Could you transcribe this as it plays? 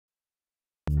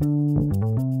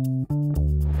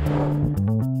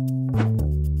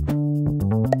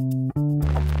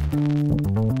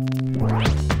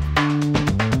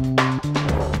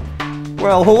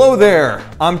Well, hello there.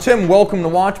 I'm Tim. Welcome to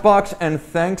Watchbox, and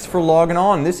thanks for logging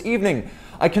on. This evening,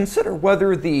 I consider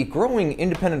whether the growing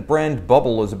independent brand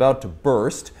bubble is about to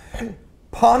burst,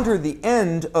 ponder the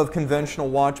end of conventional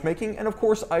watchmaking, and of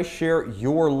course, I share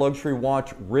your luxury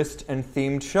watch wrist and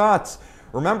themed shots.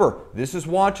 Remember, this is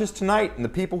Watches Tonight, and the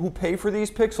people who pay for these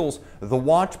pixels,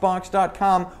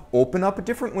 thewatchbox.com, open up a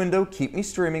different window, keep me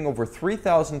streaming over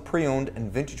 3,000 pre-owned and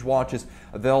vintage watches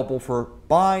available for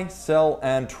buy, sell,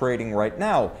 and trading right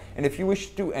now. And if you wish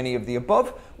to do any of the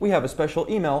above, we have a special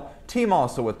email,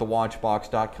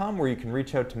 teamasso@thewatchbox.com, where you can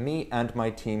reach out to me and my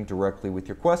team directly with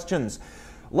your questions.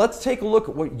 Let's take a look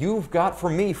at what you've got for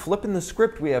me. Flipping the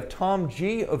script, we have Tom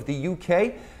G of the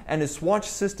UK and his Swatch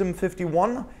System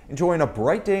 51 enjoying a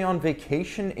bright day on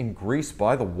vacation in Greece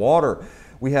by the water.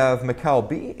 We have Mikhail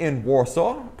B in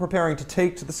Warsaw preparing to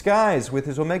take to the skies with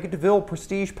his Omega DeVille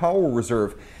Prestige Power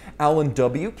Reserve. Alan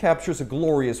W captures a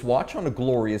glorious watch on a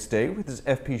glorious day with his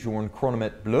FP Journe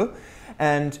Chronomètre Bleu.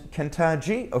 And Quentin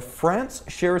G of France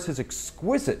shares his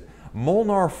exquisite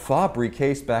Molnar Fabry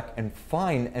caseback and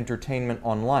fine entertainment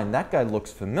online. That guy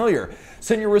looks familiar.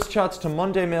 Send your wrist shots to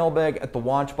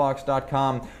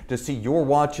mondaymailbag@thewatchbox.com to see your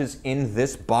watches in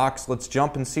this box. Let's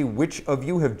jump and see which of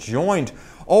you have joined.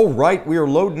 All right, we are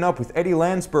loading up with Eddie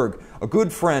Landsberg, a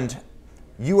good friend,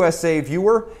 USA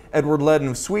viewer, Edward Ledden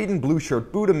of Sweden, Blue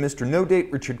Shirt Buddha, Mr. No Date,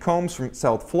 Richard Combs from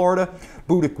South Florida,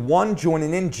 Budic 1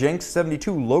 joining in, Jenks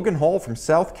 72, Logan Hall from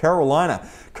South Carolina,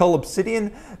 Cull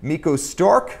Obsidian, Miko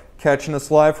Stark, catching us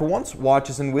live for once,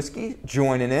 Watches and Whiskey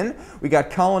joining in. We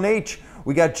got Colin H.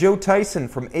 We got Joe Tyson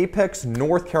from Apex,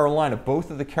 North Carolina.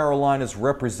 Both of the Carolinas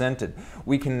represented.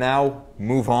 We can now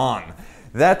move on.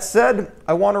 That said,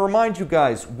 I want to remind you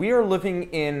guys, we are living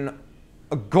in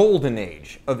a golden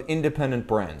age of independent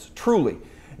brands. Truly.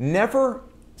 Never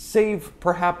save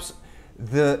perhaps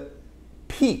the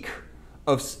peak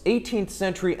of 18th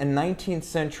century and 19th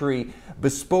century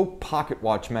bespoke pocket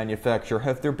watch manufacture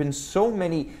have there been so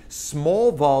many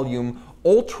small volume,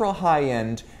 ultra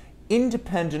high-end,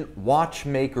 independent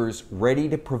watchmakers ready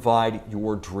to provide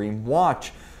your dream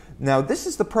watch. Now, this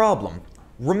is the problem.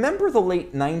 Remember the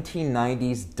late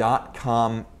 1990s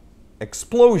dot-com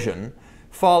explosion,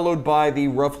 followed by the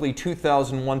roughly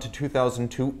 2001 to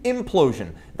 2002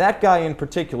 implosion. That guy in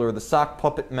particular, the sock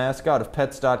puppet mascot of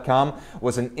Pets.com,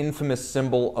 was an infamous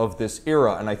symbol of this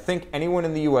era, and I think anyone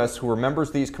in the US who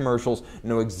remembers these commercials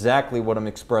know exactly what I'm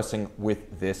expressing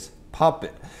with this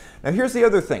puppet. Now here's the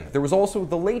other thing. There was also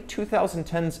the late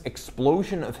 2010s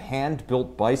explosion of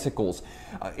hand-built bicycles.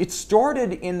 It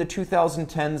started in the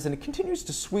 2010s and it continues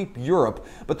to sweep Europe,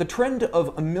 but the trend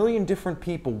of a million different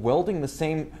people welding the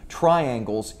same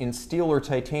triangles in steel or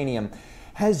titanium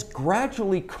has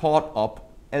gradually caught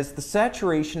up as the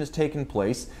saturation has taken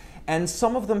place, and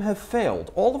some of them have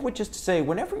failed. All of which is to say,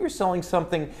 whenever you're selling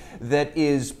something that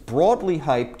is broadly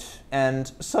hyped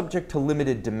and subject to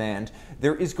limited demand,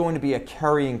 there is going to be a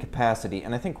carrying capacity.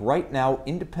 And I think right now,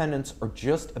 independents are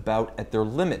just about at their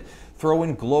limit. Throw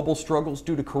in global struggles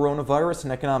due to coronavirus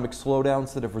and economic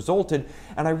slowdowns that have resulted,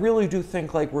 and I really do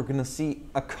think like we're going to see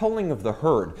a culling of the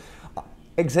herd.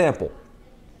 Example,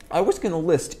 I was going to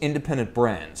list independent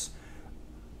brands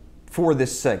for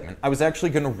this segment. I was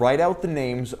actually going to write out the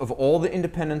names of all the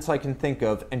independents I can think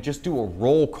of and just do a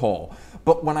roll call.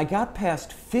 But when I got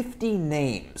past 50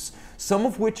 names, some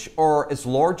of which are as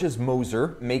large as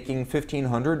Moser, making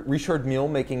 1,500, Richard Mille,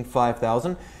 making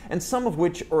 5,000, and some of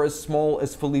which are as small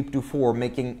as Philippe Dufour,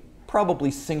 making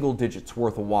probably single digits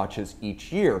worth of watches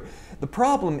each year. The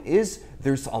problem is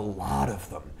there's a lot of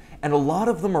them. And a lot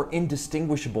of them are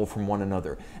indistinguishable from one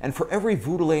another. And for every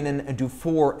Voutilanen and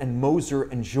Dufour and Moser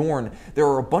and Journe, there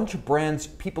are a bunch of brands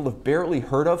people have barely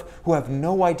heard of who have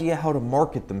no idea how to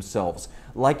market themselves.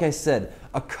 Like I said,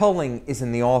 a culling is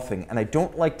in the offing, and I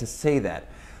don't like to say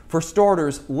that. For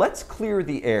starters, let's clear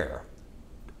the air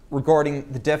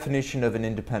regarding the definition of an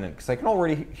independent, because I can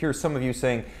already hear some of you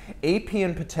saying AP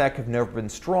and Patek have never been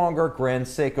stronger, Grand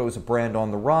Seiko is a brand on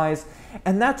the rise,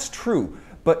 and that's true.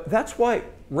 But that's why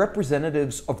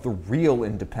representatives of the real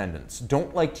independents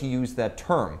don't like to use that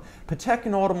term. Patek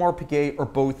and Audemars Piguet are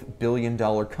both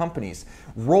billion-dollar companies.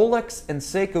 Rolex and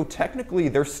Seiko, technically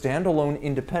they're standalone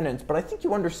independents, but I think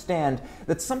you understand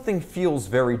that something feels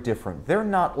very different. They're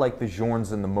not like the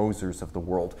Journes and the Mosers of the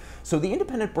world. So the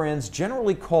independent brands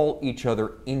generally call each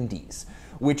other indies,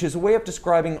 which is a way of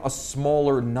describing a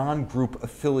smaller, non-group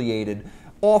affiliated,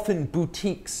 often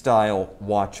boutique-style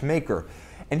watchmaker.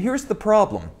 And here's the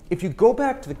problem. If you go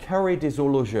back to the Carre des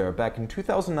Horlogeres back in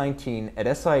 2019 at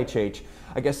SIHH,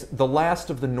 I guess the last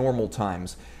of the normal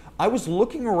times, I was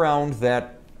looking around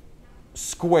that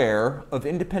square of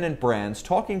independent brands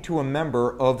talking to a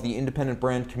member of the independent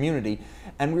brand community,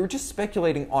 and we were just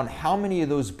speculating on how many of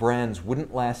those brands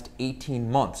wouldn't last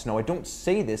 18 months. Now, I don't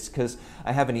say this because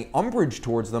I have any umbrage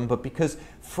towards them, but because,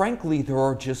 frankly, there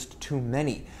are just too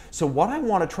many. So what I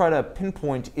want to try to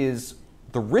pinpoint is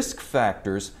the risk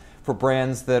factors for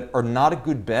brands that are not a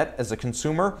good bet as a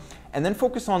consumer, and then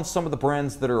focus on some of the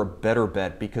brands that are a better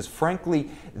bet because, frankly,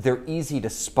 they're easy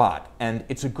to spot, and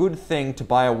it's a good thing to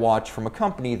buy a watch from a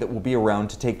company that will be around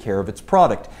to take care of its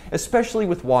product, especially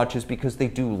with watches because they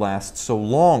do last so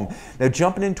long. Now,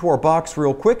 jumping into our box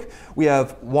real quick, we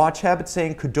have Watch Habit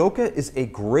saying Kudoka is a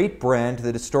great brand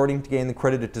that is starting to gain the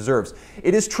credit it deserves.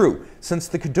 It is true. Since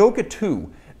the Kudoka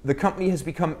 2, the company has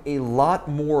become a lot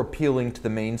more appealing to the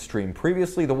mainstream.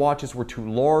 Previously, the watches were too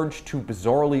large, too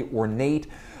bizarrely ornate.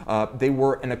 They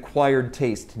were an acquired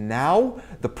taste. Now,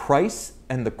 the price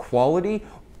and the quality,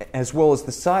 as well as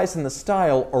the size and the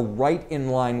style, are right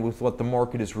in line with what the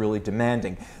market is really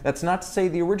demanding. That's not to say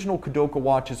the original Kudoka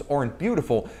watches aren't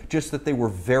beautiful, just that they were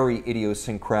very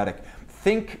idiosyncratic.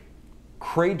 Think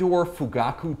Credor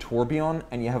Fugaku Tourbillon,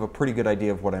 and you have a pretty good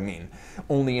idea of what I mean,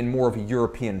 only in more of a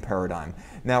European paradigm.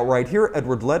 Now, right here,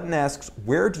 Edward Ledden asks,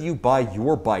 where do you buy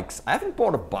your bikes? I haven't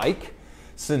bought a bike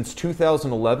since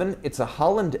 2011. It's a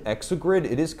Holland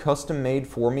Exogrid. It is custom made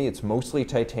for me. It's mostly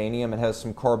titanium. It has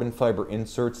some carbon fiber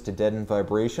inserts to deaden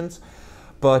vibrations,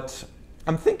 but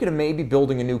I'm thinking of maybe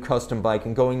building a new custom bike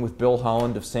and going with Bill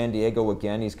Holland of San Diego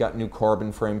again. He's got new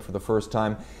carbon frame for the first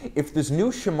time. If there's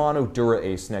new Shimano Dura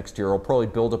Ace next year, I'll probably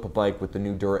build up a bike with the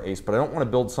new Dura Ace, but I don't want to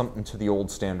build something to the old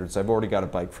standards. I've already got a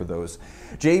bike for those.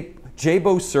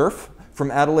 Jabo Surf from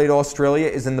Adelaide, Australia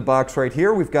is in the box right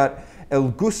here. We've got El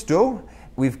Gusto,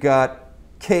 we've got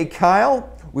K.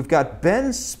 Kyle, we've got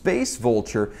Ben Space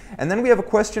Vulture, and then we have a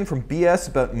question from BS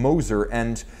about Moser,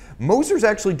 and Moser's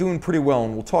actually doing pretty well,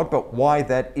 and we'll talk about why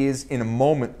that is in a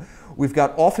moment. We've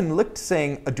got Often Licked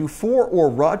saying, a Dufour or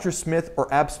Roger Smith are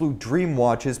absolute dream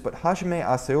watches, but Hajime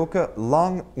Asaoka,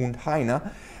 Lang und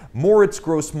Heine, Moritz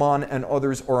Grossmann, and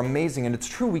others are amazing. And it's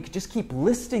true, we could just keep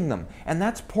listing them, and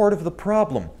that's part of the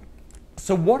problem.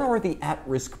 So what are the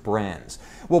at-risk brands?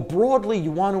 Well, broadly,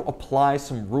 you want to apply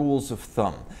some rules of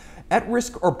thumb. At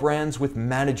risk are brands with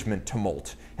management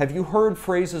tumult. Have you heard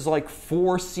phrases like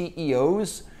 4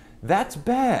 CEOs? That's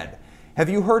bad. Have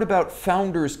you heard about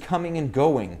founders coming and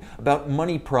going, about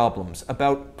money problems,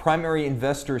 about primary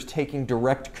investors taking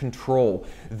direct control?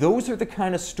 Those are the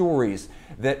kind of stories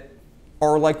that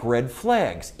are like red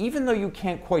flags. Even though you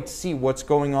can't quite see what's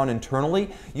going on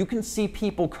internally, you can see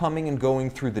people coming and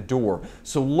going through the door.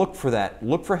 So look for that.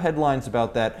 Look for headlines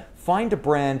about that. Find a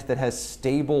brand that has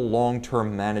stable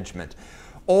long-term management.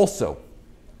 Also,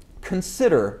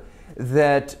 consider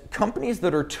that companies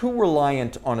that are too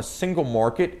reliant on a single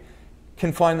market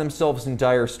can find themselves in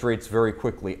dire straits very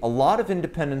quickly. A lot of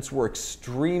independents were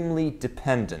extremely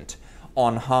dependent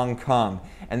on Hong Kong,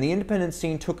 and the independent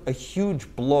scene took a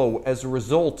huge blow as a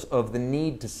result of the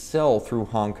need to sell through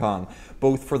Hong Kong,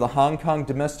 both for the Hong Kong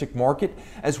domestic market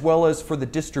as well as for the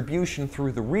distribution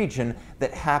through the region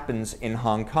that happens in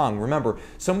Hong Kong. Remember,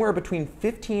 somewhere between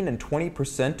 15 and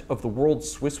 20% of the world's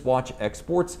Swiss watch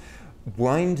exports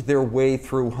wind their way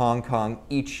through Hong Kong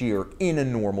each year in a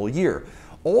normal year.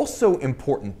 Also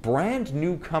important, brand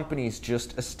new companies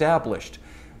just established.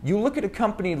 You look at a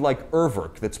company like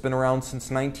Urwerk that's been around since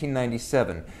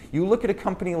 1997. You look at a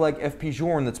company like FP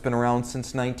Journe that's been around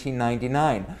since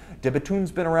 1999. De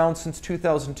Bethune's been around since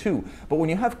 2002. But when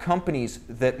you have companies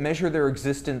that measure their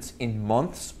existence in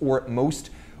months or at most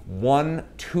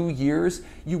 1-2 years,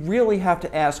 you really have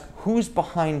to ask who's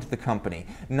behind the company.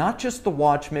 Not just the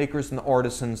watchmakers and the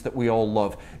artisans that we all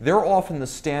love. They're often the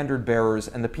standard bearers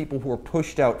and the people who are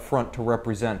pushed out front to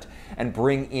represent and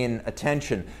bring in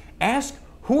attention. Ask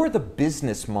who are the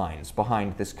business minds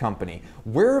behind this company?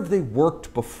 Where have they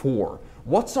worked before?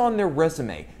 What's on their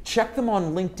resume? Check them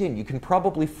on LinkedIn. You can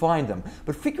probably find them.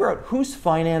 But figure out who's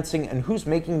financing and who's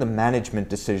making the management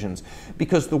decisions,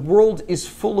 because the world is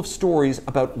full of stories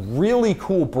about really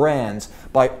cool brands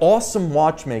by awesome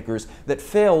watchmakers that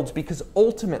failed because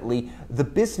ultimately the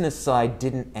business side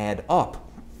didn't add up.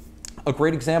 A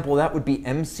great example of that would be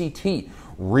MCT.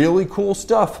 Really cool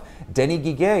stuff. Denny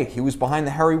Guiguet, he was behind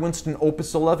the Harry Winston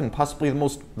Opus 11, possibly the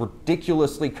most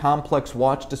ridiculously complex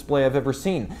watch display I've ever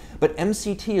seen. But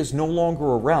MCT is no longer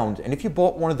around, and if you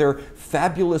bought one of their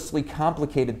fabulously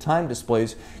complicated time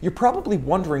displays, you're probably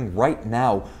wondering right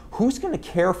now, who's going to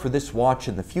care for this watch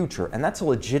in the future? And that's a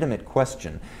legitimate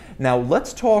question. Now,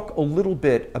 let's talk a little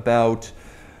bit about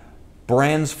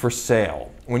brands for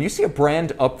sale. When you see a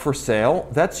brand up for sale,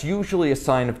 that's usually a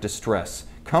sign of distress.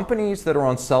 Companies that are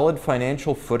on solid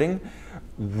financial footing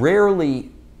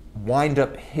rarely wind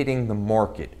up hitting the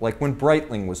market. Like when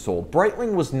Breitling was sold.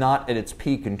 Breitling was not at its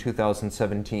peak in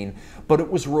 2017, but it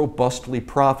was robustly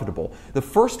profitable. The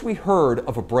first we heard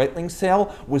of a Breitling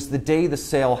sale was the day the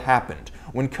sale happened.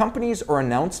 When companies are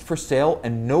announced for sale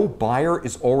and no buyer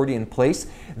is already in place,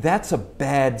 that's a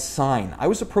bad sign. I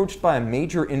was approached by a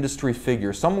major industry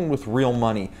figure, someone with real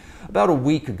money, about a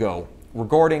week ago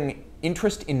regarding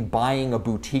interest in buying a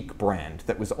boutique brand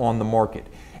that was on the market.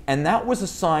 And that was a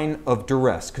sign of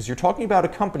duress, because you're talking about a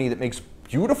company that makes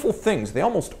beautiful things. They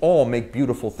almost all make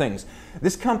beautiful things.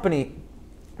 This company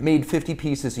made 50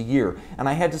 pieces a year. And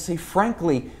I had to say,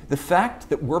 frankly, the fact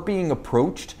that we're being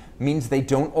approached means they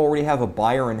don't already have a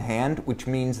buyer in hand, which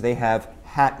means they have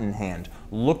hat in hand.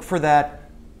 Look for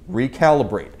that,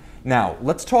 recalibrate. Now,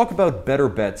 let's talk about better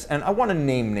bets, and I want to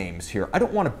name names here. I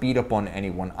don't want to beat up on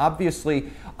anyone.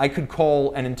 Obviously, I could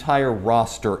call an entire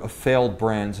roster of failed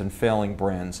brands and failing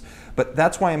brands, but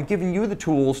that's why I'm giving you the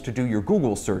tools to do your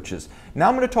Google searches. Now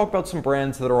I'm going to talk about some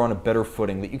brands that are on a better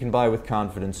footing that you can buy with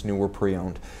confidence, new or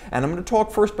pre-owned. And I'm going to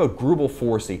talk first about Greubel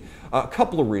Forsey. A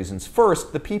couple of reasons.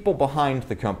 First, the people behind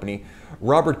the company,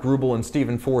 Robert Greubel and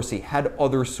Stephen Forsey, had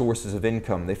other sources of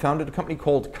income. They founded a company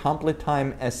called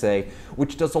Completime SA,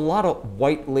 which does a lot of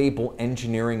white label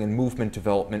engineering and movement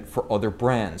development for other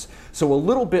brands. So a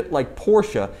little bit like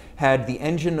Porsche had the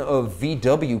engine of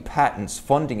VW patents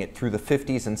funding it through the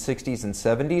 50s and 60s and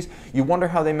 70s. You wonder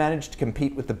how they managed to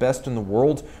compete with the best in the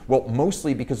world? Well,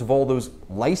 mostly because of all those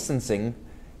licensing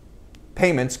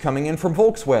payments coming in from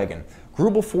Volkswagen.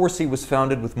 Greubel Forsey was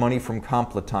founded with money from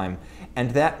Completime,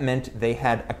 and that meant they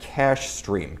had a cash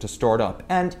stream to start up,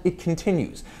 and it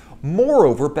continues.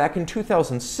 Moreover, back in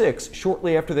 2006,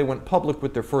 shortly after they went public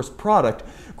with their first product,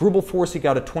 Greubel Forsey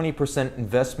got a 20%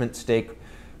 investment stake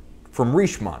from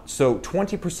Richemont. So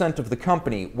 20% of the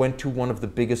company went to one of the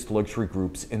biggest luxury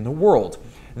groups in the world.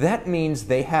 That means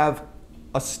they have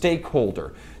a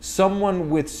stakeholder, someone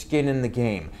with skin in the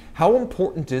game. How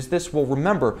important is this? Well,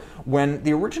 remember, when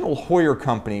the original Heuer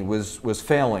company was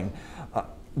failing,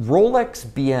 Rolex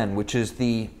BN, which is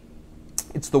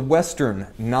it's the Western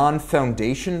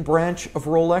non-foundation branch of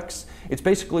Rolex. It's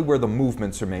basically where the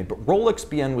movements are made. But Rolex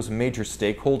BN was a major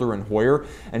stakeholder in Heuer,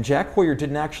 and Jack Heuer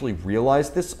didn't actually realize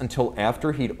this until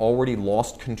after he'd already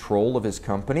lost control of his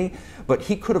company. But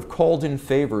he could have called in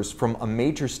favors from a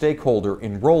major stakeholder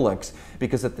in Rolex,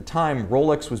 because at the time,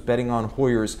 Rolex was betting on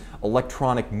Heuer's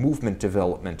electronic movement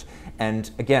development. And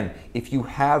again, if you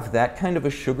have that kind of a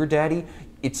sugar daddy,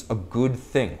 it's a good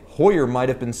thing. Heuer might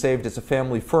have been saved as a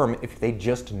family firm if they'd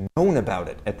just known about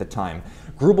it at the time.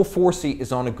 Greubel Forsey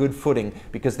is on a good footing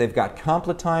because they've got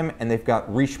Completime and they've got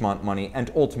Richemont money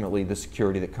and ultimately the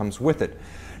security that comes with it.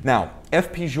 Now,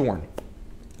 FP Journe.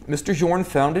 Mr. Journe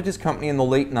founded his company in the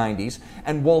late 90s,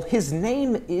 and while his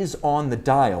name is on the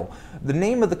dial, the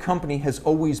name of the company has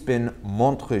always been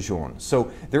Montre Journe.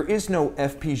 So there is no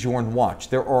FP Journe watch.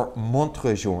 There are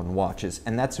Montre Journe watches,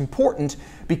 and that's important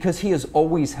because he has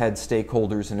always had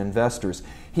stakeholders and investors.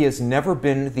 He has never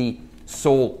been the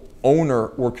sole owner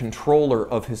or controller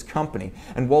of his company.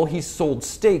 And while he's sold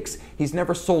stakes, he's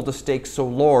never sold a stake so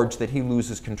large that he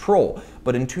loses control.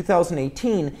 But in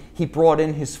 2018, he brought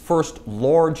in his first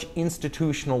large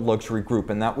institutional luxury group,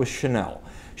 and that was Chanel.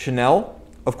 Chanel,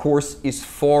 of course, is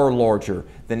far larger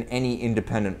than any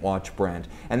independent watch brand.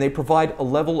 And they provide a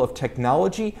level of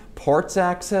technology, parts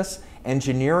access,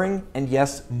 engineering, and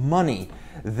yes, money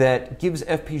that gives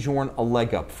FP Journe a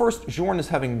leg up. First, Journe is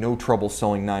having no trouble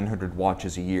selling 900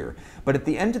 watches a year. But at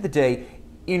the end of the day,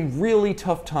 in really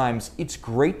tough times, it's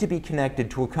great to be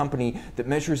connected to a company that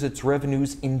measures its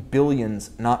revenues in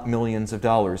billions, not millions of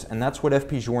dollars. And that's what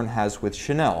FP Journe has with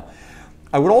Chanel.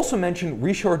 I would also mention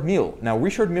Richard Mille. Now,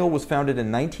 Richard Mille was founded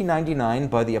in 1999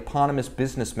 by the eponymous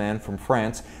businessman from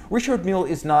France. Richard Mille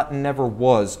is not and never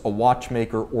was a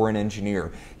watchmaker or an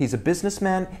engineer. He's a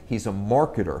businessman, he's a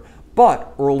marketer.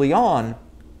 But early on,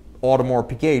 Audemars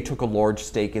Piguet took a large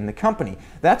stake in the company.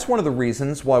 That's one of the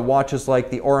reasons why watches like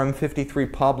the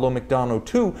RM53 Pablo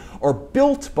Mcdonough II are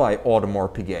built by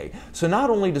Audemars Piguet. So not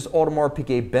only does Audemars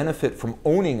Piguet benefit from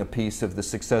owning a piece of the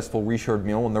successful Richard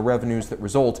Mille and the revenues that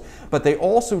result, but they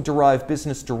also derive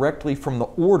business directly from the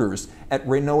orders at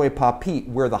Renault et Papy,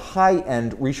 where the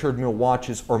high-end Richard Mille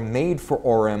watches are made for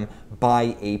RM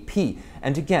by AP.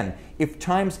 And again, if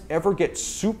times ever get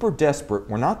super desperate,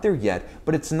 we're not there yet,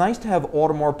 but it's nice to have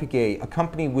Audemars Piguet, a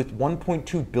company with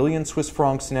 1.2 billion Swiss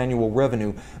francs in annual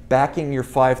revenue, backing your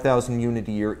 5,000 unit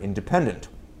a year independent.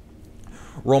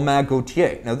 Romain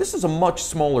Gauthier. Now, this is a much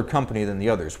smaller company than the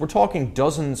others. We're talking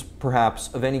dozens, perhaps,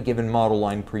 of any given model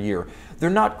line per year. They're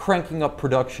not cranking up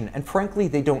production, and frankly,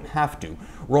 they don't have to.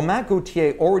 Romain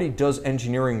Gauthier already does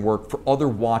engineering work for other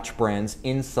watch brands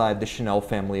inside the Chanel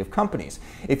family of companies.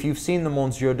 If you've seen the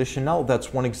Monsieur de Chanel,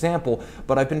 that's one example,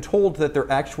 but I've been told that their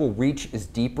actual reach is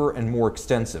deeper and more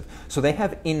extensive. So they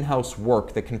have in-house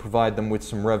work that can provide them with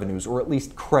some revenues, or at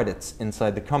least credits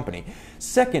inside the company.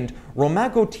 Second,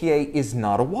 Romain Gauthier is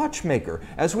not a watchmaker.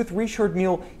 As with Richard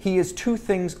Mille, he is two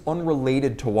things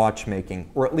unrelated to watchmaking,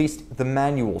 or at least the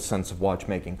manual sense of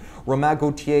watchmaking. Romain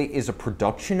Gauthier is a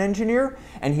production engineer,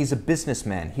 and he's a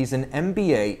businessman. He's an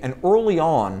MBA, and early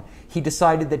on, he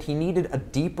decided that he needed a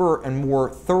deeper and more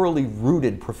thoroughly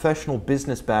rooted professional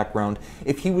business background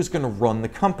if he was going to run the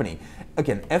company.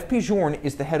 Again, FP Journe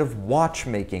is the head of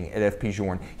watchmaking at FP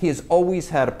Journe. He has always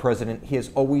had a president. He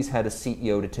has always had a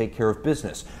CEO to take care of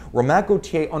business. Romain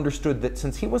Gauthier understood that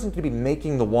since he wasn't going to be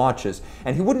making the watches,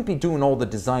 and he wouldn't be doing all the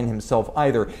design himself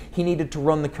either, he needed to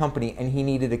run the company, and he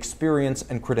needed experience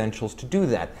and credentials to do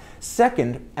that.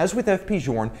 Second, as with FP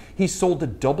Journe, he sold a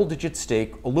double-digit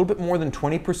stake, a little bit more than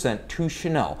 20%, to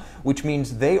Chanel, which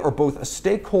means they are both a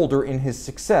stakeholder in his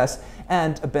success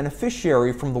and a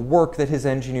beneficiary from the work that his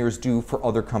engineers do for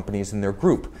other companies in their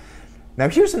group. Now,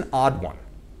 here's an odd one.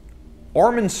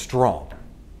 Armin Strom.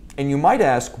 And you might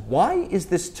ask, why is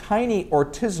this tiny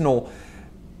artisanal,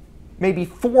 maybe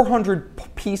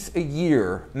 400-piece a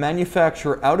year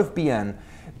manufacturer out of Bethune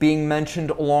being mentioned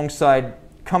alongside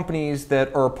companies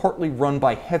that are partly run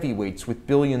by heavyweights with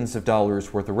billions of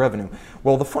dollars worth of revenue?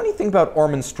 Well, the funny thing about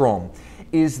Armin Strom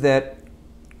is that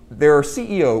their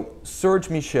CEO, Richard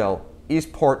Mille, is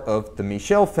part of the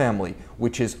Mille family,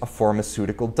 which is a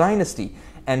pharmaceutical dynasty,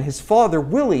 and his father,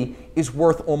 Willie, is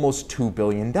worth almost $2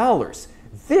 billion.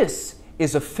 This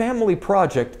is a family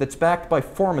project that's backed by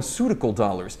pharmaceutical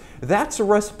dollars. That's a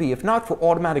recipe, if not for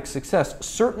automatic success,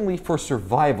 certainly for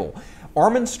survival.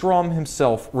 Armin Strom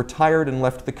himself retired and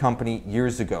left the company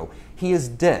years ago. He is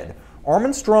dead.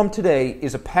 Armin Strom today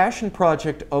is a passion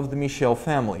project of the Mille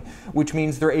family, which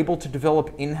means they're able to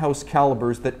develop in-house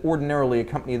calibers that ordinarily a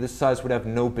company of this size would have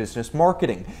no business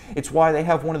marketing. It's why they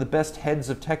have one of the best heads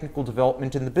of technical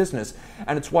development in the business,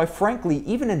 and it's why, frankly,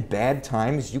 even in bad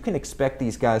times, you can expect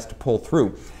these guys to pull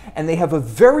through. And they have a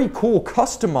very cool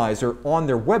customizer on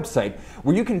their website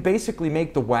where you can basically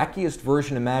make the wackiest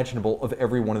version imaginable of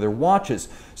every one of their watches.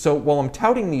 So while I'm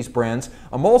touting these brands,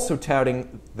 I'm also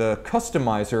touting the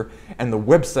customizer and the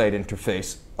website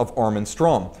interface of Armin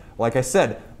Strom. Like I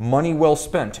said, money well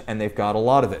spent, and they've got a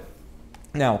lot of it.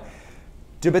 Now,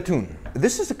 de Bethune.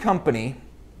 This is a company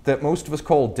that most of us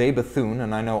call de Bethune,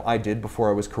 and I know I did before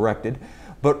I was corrected,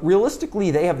 but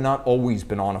realistically, they have not always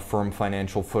been on a firm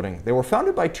financial footing. They were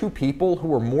founded by two people who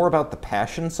were more about the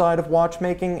passion side of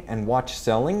watchmaking and watch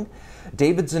selling.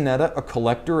 David Zanetta, a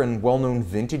collector and well-known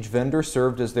vintage vendor,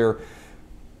 served as their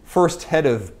first head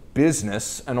of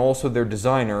business and also their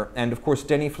designer, and of course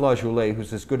Denis Flageolet,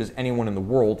 who's as good as anyone in the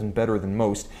world and better than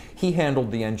most. He handled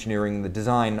the engineering and the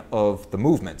design of the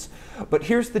movements. But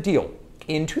here's the deal.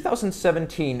 In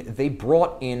 2017, they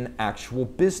brought in actual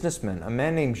businessmen. A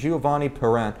man named Giovanni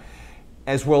Perrin,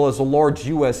 as well as a large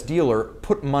U.S. dealer,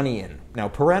 put money in. Now,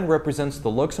 Perrin represents the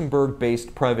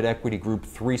Luxembourg-based private equity group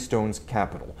Three Stones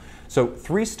Capital. So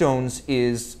Three Stones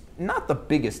is not the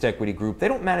biggest equity group. They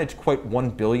don't manage quite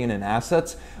 $1 billion in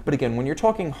assets. But again, when you're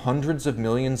talking hundreds of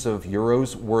millions of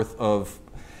euros worth of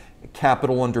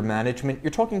capital under management,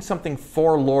 you're talking something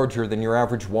far larger than your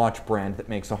average watch brand that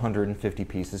makes 150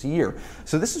 pieces a year.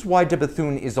 So this is why de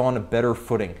Bethune is on a better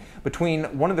footing. Between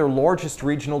one of their largest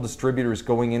regional distributors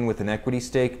going in with an equity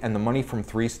stake and the money from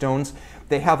Three Stones,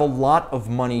 they have a lot of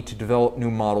money to develop new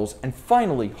models and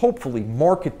finally, hopefully,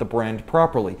 market the brand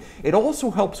properly. It also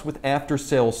helps with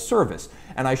after-sales service.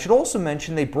 And I should also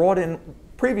mention they brought in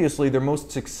previously their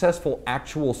most successful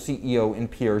actual CEO in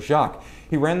Pierre Jacques.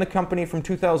 He ran the company from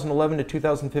 2011 to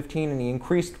 2015, and he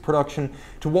increased production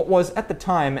to what was at the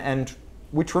time, and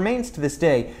which remains to this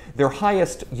day, their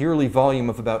highest yearly volume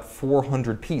of about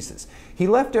 400 pieces. He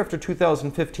left after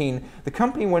 2015, the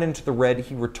company went into the red,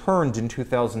 he returned in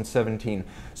 2017.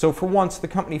 So for once, the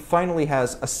company finally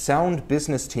has a sound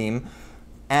business team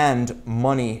and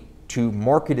money to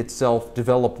market itself,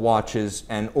 develop watches,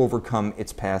 and overcome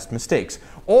its past mistakes.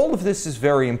 All of this is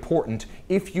very important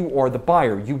if you are the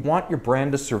buyer. You want your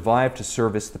brand to survive to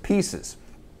service the pieces.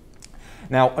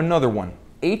 Now, another one,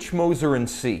 Moser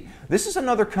Cie. This is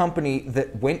another company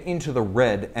that went into the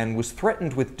red and was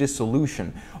threatened with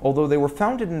dissolution, although they were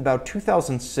founded in about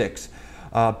 2006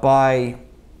 by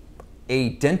a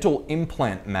dental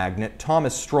implant magnate,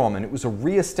 Thomas Strom, and it was a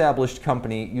re-established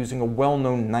company using a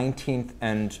well-known 19th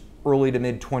and early to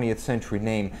mid-20th century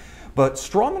name. But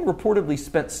Strom reportedly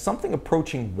spent something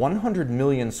approaching 100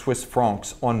 million Swiss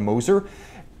francs on Moser,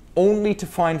 only to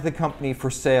find the company for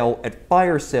sale at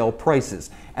fire sale prices.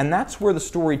 And that's where the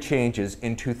story changes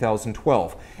in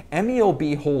 2012.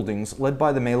 MELB Holdings, led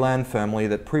by the Mille family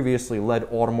that previously led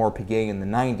Audemars Piguet in the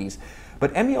 90s,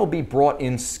 but MELB brought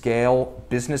in scale,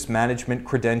 business management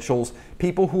credentials,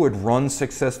 people who had run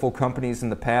successful companies in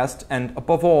the past, and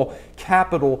above all,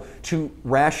 capital to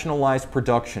rationalize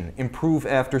production, improve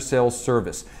after-sales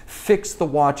service, fix the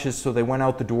watches so they went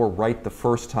out the door right the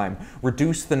first time,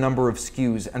 reduce the number of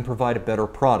SKUs, and provide a better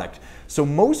product. So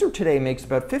Moser today makes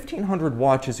about 1,500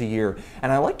 watches a year,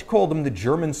 and I like to call them the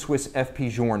German-Swiss FP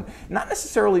Journe, not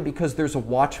necessarily because there's a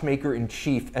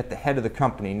watchmaker-in-chief at the head of the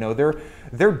company. No,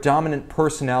 their dominant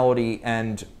personality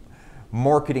and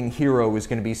marketing hero is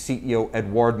going to be CEO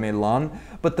Richard Mille,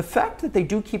 but the fact that they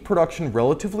do keep production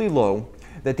relatively low,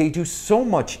 that they do so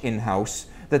much in-house,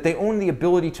 that they own the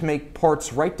ability to make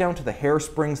parts right down to the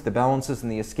hairsprings, the balances, and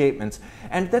the escapements,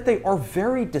 and that they are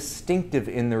very distinctive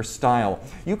in their style.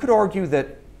 You could argue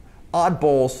that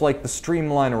oddballs like the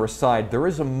Streamliner aside, there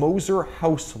is a Moser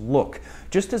house look,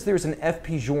 just as there's an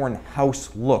FP Journe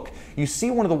house look. You see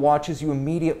one of the watches, you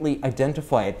immediately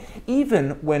identify it. Even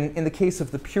when, in the case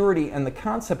of the Purity and the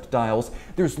Concept dials,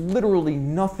 there's literally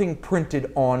nothing printed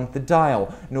on the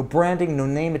dial. No branding, no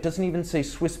name, it doesn't even say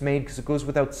Swiss made because it goes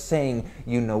without saying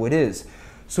you know it is.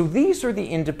 So these are the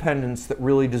independents that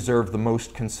really deserve the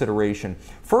most consideration.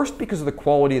 First, because of the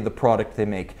quality of the product they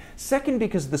make. Second,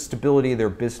 because of the stability of their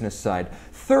business side.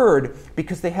 Third,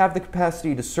 because they have the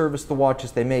capacity to service the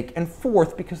watches they make. And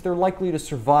fourth, because they're likely to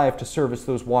survive to service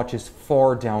those watches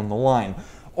far down the line.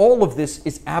 All of this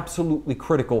is absolutely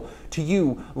critical to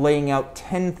you laying out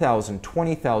 $10,000,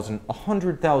 $20,000,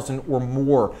 $100,000 or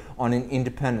more on an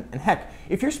independent. And heck,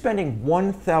 if you're spending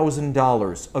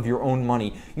 $1,000 of your own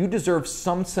money, you deserve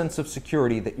some sense of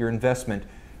security that your investment,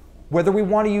 whether we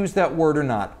want to use that word or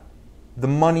not, the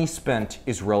money spent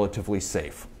is relatively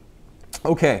safe.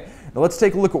 Okay, now let's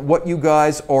take a look at what you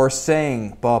guys are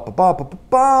saying. What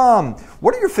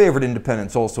are your favorite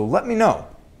independents also? Let me know.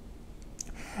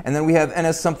 And then we have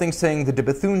NS something saying the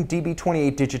Bethune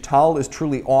DB28 Digital is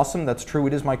truly awesome. That's true.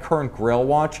 It is my current Grail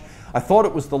watch. I thought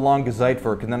it was the Lange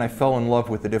Zeitwerk, and then I fell in love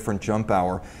with a different jump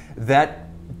hour. That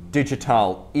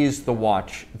Digital is the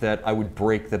watch that I would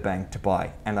break the bank to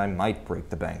buy, and I might break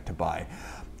the bank to buy.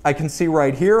 I can see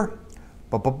right here,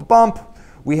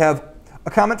 we have a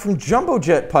comment from Jumbo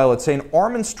Jet Pilot saying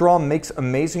Armin Strom makes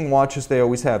amazing watches, they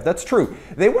always have. That's true.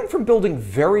 They went from building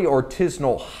very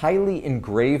artisanal, highly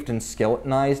engraved and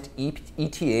skeletonized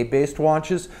ETA-based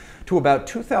watches to about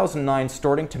 2009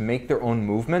 starting to make their own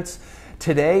movements.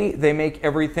 Today, they make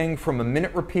everything from a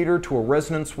minute repeater to a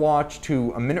resonance watch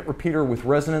to a minute repeater with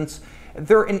resonance.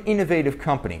 They're an innovative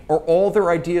company. Are all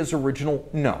their ideas original?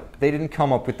 No. They didn't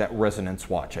come up with that resonance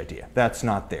watch idea. That's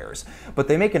not theirs. But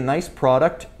they make a nice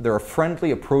product. They're a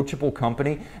friendly, approachable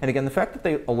company. And again, the fact that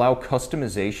they allow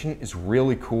customization is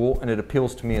really cool, and it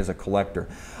appeals to me as a collector.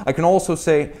 I can also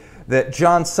say that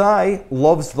Journe Cie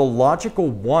loves the Logical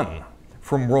One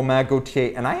from Romain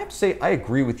Gauthier, and I have to say I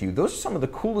agree with you. Those are some of the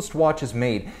coolest watches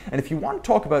made, and if you want to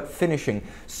talk about finishing,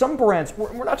 some brands,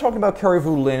 we're not talking about Carre,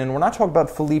 we're not talking about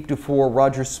Philippe Dufour,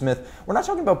 Roger Smith, we're not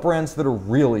talking about brands that are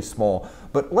really small,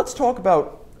 but let's talk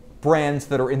about brands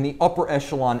that are in the upper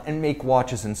echelon and make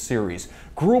watches in series.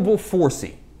 Greubel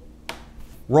Forsey,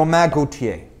 Romain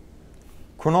Gauthier,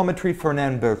 Chronometrie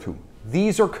Fernand Berthoud.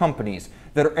 These are companies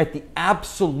that are at the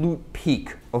absolute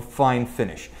peak of fine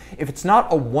finish. If it's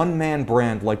not a one-man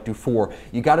brand like Dufour,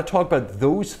 you got to talk about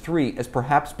those three as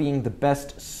perhaps being the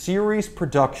best series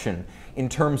production in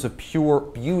terms of pure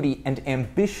beauty and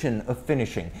ambition of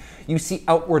finishing. You see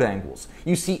outward angles,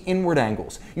 you see inward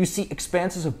angles, you see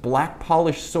expanses of black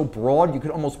polish so broad you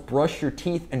could almost brush your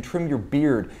teeth and trim your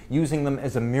beard using them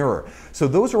as a mirror. So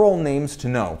those are all names to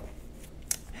know.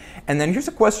 And then here's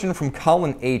a question from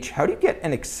Colin H. How do you get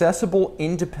an accessible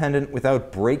independent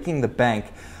without breaking the bank?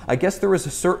 I guess there is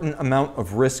a certain amount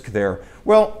of risk there.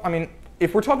 Well, I mean,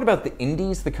 if we're talking about the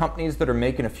indies, the companies that are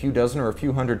making a few dozen or a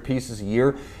few hundred pieces a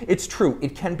year, it's true,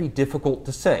 it can be difficult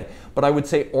to say. But I would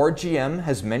say RGM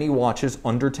has many watches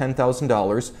under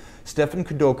 $10,000. Stefan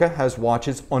Kudoka has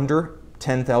watches under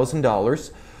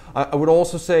 $10,000. I would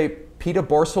also say Pita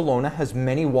Barcelona has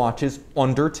many watches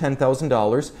under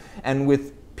 $10,000. And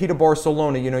with Pita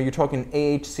Barcelona, you know, you're talking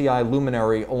AHCI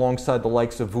luminary alongside the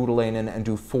likes of Voutilainen and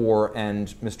Dufour and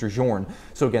Mr. Journe.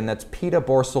 So again, that's Pita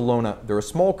Barcelona. They're a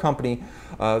small company.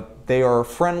 They are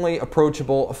friendly,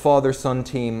 approachable, a father-son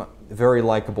team, very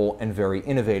likable and very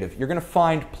innovative. You're going to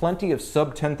find plenty of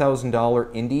sub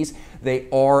 $10,000 indies. They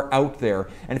are out there.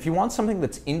 And if you want something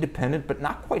that's independent but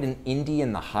not quite an indie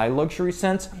in the high luxury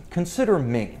sense, consider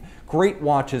Ming. Great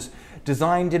watches,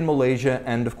 designed in Malaysia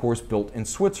and of course built in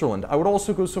Switzerland. I would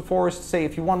also go so far as to say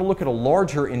if you want to look at a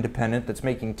larger independent that's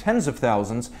making tens of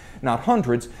thousands, not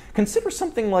hundreds, consider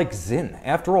something like Zinn.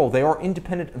 After all, they are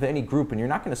independent of any group and you're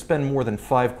not going to spend more than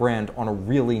 $5 on a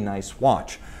really nice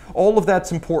watch. All of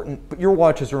that's important, but your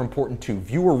watches are important too.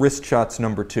 Viewer wrist shots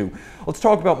number 2. Let's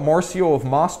talk about Marcio of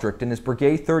Maastricht and his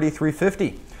Breguet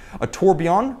 3350. A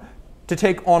tourbillon to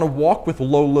take on a walk with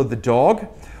Lola the dog.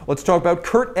 Let's talk about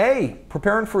Kurt A,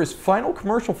 preparing for his final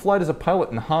commercial flight as a pilot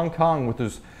in Hong Kong with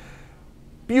his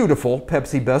beautiful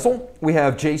Pepsi bezel. We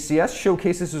have JCS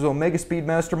showcases his Omega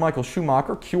Speedmaster Michael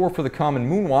Schumacher, cure for the common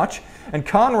moonwatch. And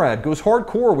Conrad goes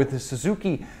hardcore with his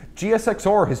Suzuki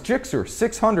GSXR, his Gixxer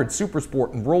 600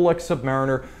 Supersport, and Rolex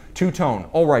Submariner two-tone.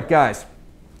 All right, guys,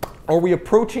 are we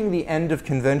approaching the end of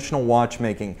conventional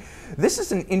watchmaking? This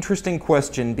is an interesting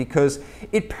question because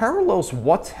it parallels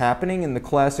what's happening in the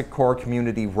classic car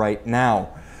community right now.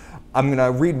 I'm going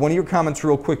to read one of your comments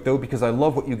real quick, though, because I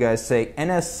love what you guys say.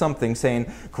 NS something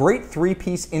saying, great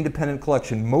three-piece independent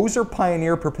collection. Moser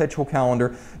Pioneer Perpetual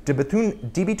Calendar, de Bethune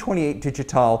DB28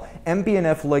 Digital,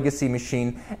 MB&F Legacy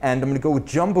Machine, and I'm going to go with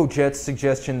Jumbo Jet's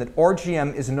suggestion that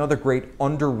RGM is another great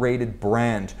underrated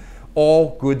brand.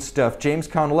 All good stuff. James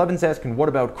Con 11's asking, what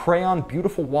about Crayon?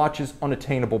 Beautiful watches,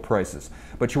 unattainable prices.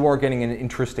 But you are getting an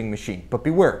interesting machine. But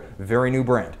beware, very new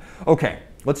brand. Okay.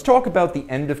 Let's talk about the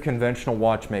end of conventional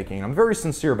watchmaking. I'm very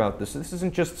sincere about this. This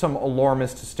isn't just some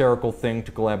alarmist, hysterical thing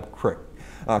to grab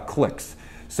clicks.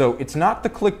 So it's not the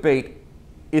clickbait,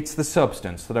 it's the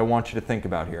substance that I want you to think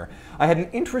about here. I had an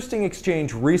interesting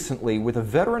exchange recently with a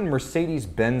veteran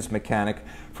Mercedes-Benz mechanic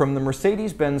from the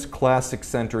Mercedes-Benz Classic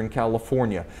Center in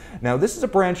California. Now, this is a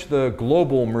branch of the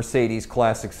global Mercedes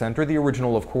Classic Center. The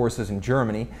original, of course, is in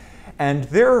Germany. And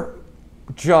their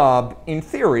job, in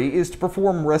theory, is to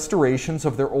perform restorations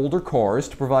of their older cars,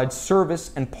 to provide service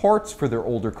and parts for their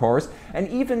older cars, and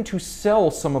even to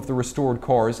sell some of the restored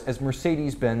cars as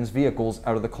Mercedes-Benz vehicles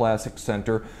out of the Classic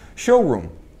Center showroom.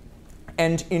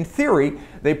 And in theory,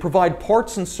 they provide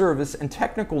parts and service and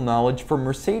technical knowledge for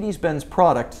Mercedes-Benz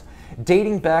products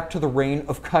dating back to the reign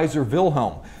of Kaiser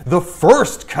Wilhelm. The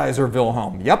first Kaiser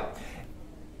Wilhelm, yep.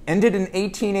 Ended in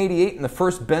 1888 and the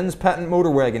first Benz patent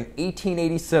motor wagon,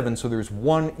 1887, so there's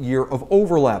 1 year of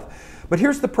overlap. But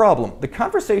here's the problem. The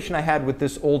conversation I had with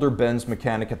this older Benz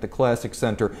mechanic at the Classic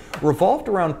Center revolved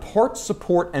around parts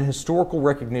support and historical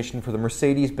recognition for the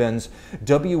Mercedes-Benz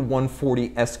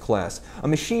W140 S-Class, a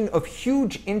machine of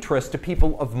huge interest to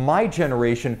people of my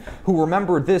generation who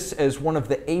remember this as one of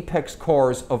the apex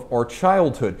cars of our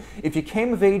childhood. If you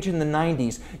came of age in the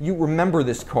 90s, you remember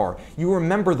this car. You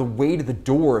remember the weight of the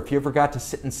door if you ever got to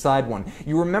sit inside one.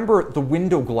 You remember the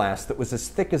window glass that was as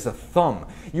thick as a thumb.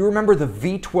 You remember the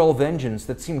V12 engine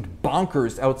that seemed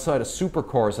bonkers outside of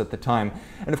supercars at the time.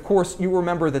 And of course, you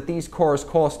remember that these cars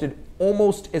costed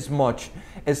almost as much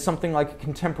as something like a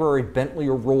contemporary Bentley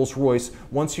or Rolls-Royce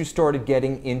once you started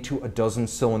getting into a dozen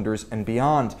cylinders and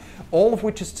beyond. All of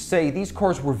which is to say, these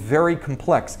cars were very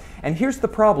complex. And here's the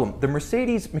problem. The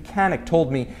Mercedes mechanic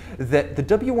told me that the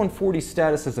W140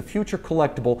 status as a future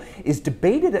collectible is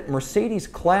debated at Mercedes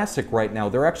Classic right now.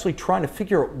 They're actually trying to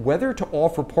figure out whether to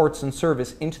offer parts and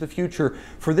service into the future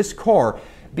for this car,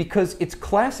 because its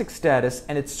classic status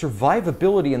and its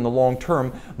survivability in the long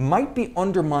term might be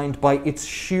undermined by its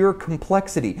sheer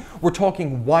complexity. We're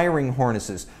talking wiring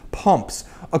harnesses, pumps,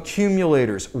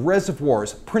 accumulators,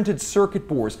 reservoirs, printed circuit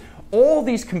boards, all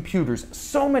these computers,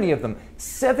 so many of them,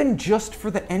 7 just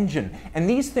for the engine. And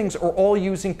these things are all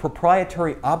using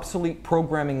proprietary obsolete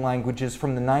programming languages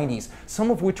from the 90s,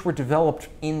 some of which were developed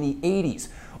in the 80s.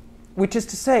 Which is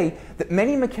to say that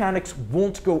many mechanics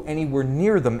won't go anywhere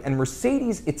near them, and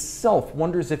Mercedes itself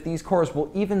wonders if these cars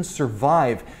will even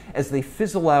survive as they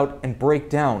fizzle out and break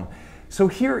down. So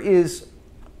here is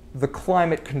the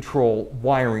climate control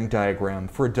wiring diagram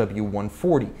for a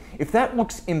W140. If that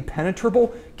looks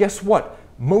impenetrable, guess what?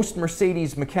 Most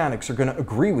Mercedes mechanics are going to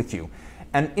agree with you.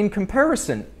 And in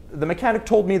comparison, the mechanic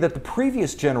told me that the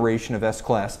previous generation of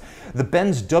S-Class, the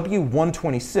Benz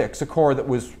W126, a car that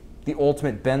was the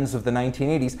ultimate Benz of the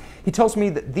 1980s, he tells me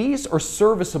that these are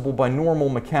serviceable by normal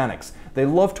mechanics. They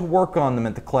love to work on them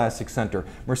at the Classic Center.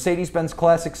 Mercedes-Benz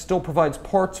Classic still provides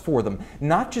parts for them,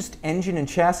 not just engine and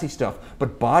chassis stuff,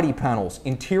 but body panels,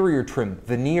 interior trim,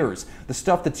 veneers, the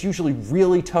stuff that's usually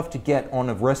really tough to get on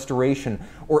a restoration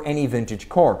or any vintage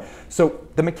car. So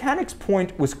the mechanic's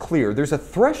point was clear. There's a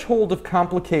threshold of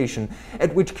complication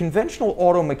at which conventional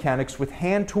auto mechanics with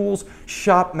hand tools,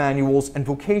 shop manuals, and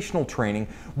vocational training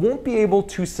won't be able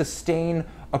to sustain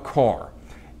a car.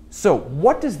 So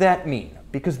what does that mean?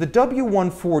 Because the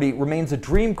W140 remains a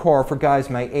dream car for guys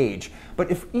my age,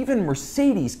 but if even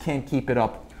Mercedes can't keep it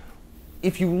up,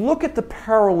 if you look at the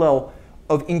parallel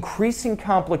of increasing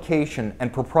complication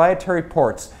and proprietary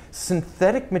parts,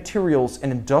 synthetic materials,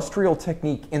 and industrial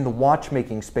technique in the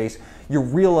watchmaking space, you're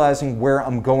realizing where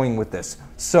I'm going with this.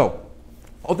 So,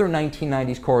 other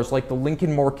 1990s cars like the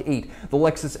Lincoln Mark 8, the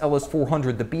Lexus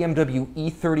LS400, the BMW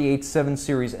E38 7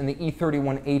 Series, and the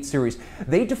E31 8 Series,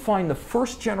 they define the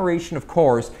first generation of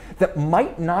cars that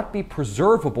might not be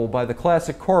preservable by the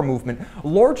classic car movement,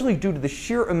 largely due to the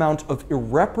sheer amount of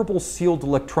irreparable sealed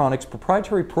electronics,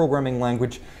 proprietary programming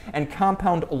language, and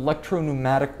compound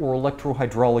electro-pneumatic or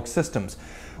electro-hydraulic systems.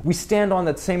 We stand on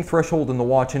that same threshold in the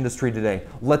watch industry today.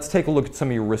 Let's take a look at some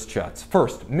of your wrist shots.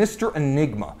 First, Mr.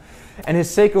 Enigma and his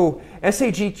Seiko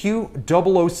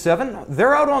SAGQ 007.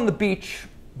 They're out on the beach,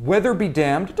 weather be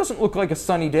damned. It doesn't look like a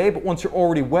sunny day, but once you're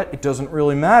already wet, it doesn't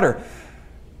really matter.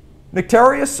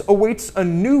 Nectarius awaits a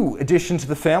new addition to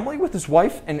the family with his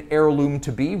wife, an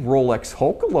heirloom-to-be Rolex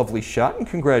Hulk, a lovely shot, and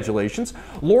congratulations.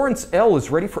 Lawrence L. is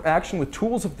ready for action with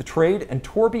tools of the trade and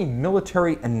Torby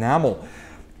military enamel.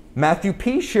 Matthew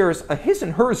P. shares a his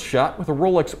and hers shot with a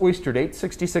Rolex Oyster date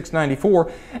 6694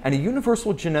 and a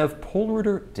Universal Genève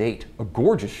Polritter date. A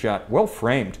gorgeous shot, well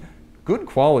framed. Good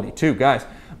quality too, guys.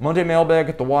 Monday mailbag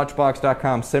at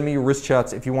thewatchbox.com. Send me your wrist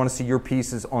shots if you want to see your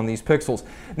pieces on these pixels.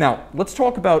 Now, let's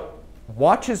talk about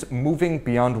watches moving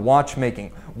beyond watchmaking.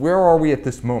 Where are we at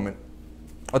this moment?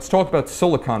 Let's talk about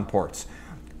silicon parts.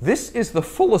 This is the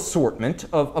full assortment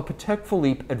of a Patek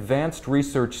Philippe Advanced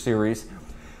Research Series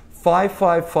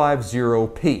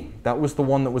 5550P. That was the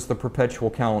one that was the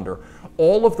perpetual calendar.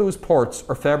 All of those parts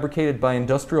are fabricated by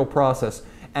industrial process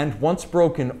and once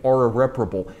broken are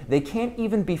irreparable. They can't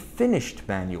even be finished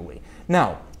manually.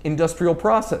 Now, industrial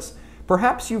process.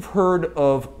 Perhaps you've heard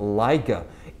of LIGA.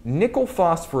 Nickel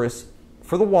phosphorus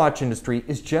for the watch industry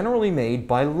is generally made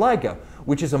by LIGA,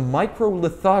 which is a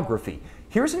microlithography.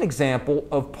 Here's an example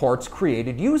of parts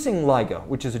created using LIGA,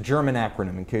 which is a German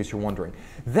acronym in case you're wondering.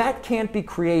 That can't be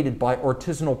created by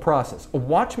artisanal process. A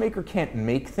watchmaker can't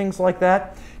make things like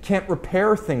that, can't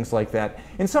repair things like that,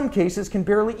 in some cases can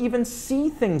barely even see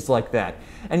things like that.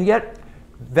 And yet,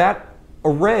 that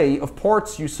array of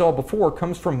parts you saw before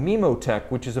comes from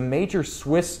Mimotech, which is a major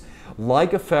Swiss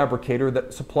LIGA fabricator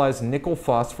that supplies nickel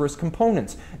phosphorus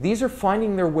components. These are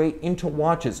finding their way into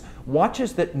watches,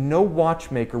 watches that no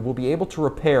watchmaker will be able to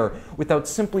repair without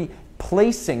simply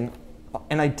placing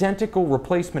an identical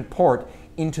replacement part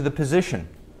into the position.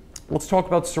 Let's talk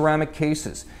about ceramic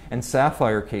cases and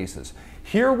sapphire cases.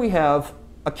 Here we have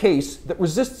a case that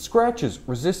resists scratches,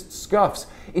 resists scuffs.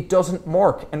 It doesn't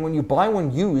mark, and when you buy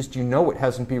one used, you know it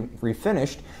hasn't been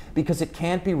refinished because it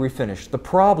can't be refinished. The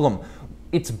problem,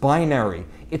 it's binary.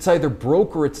 It's either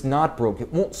broke or it's not broke.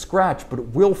 It won't scratch, but it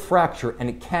will fracture and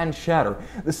it can shatter.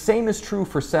 The same is true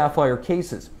for sapphire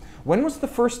cases. When was the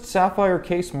first sapphire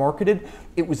case marketed?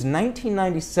 It was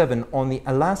 1997 on the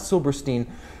Alas Silberstein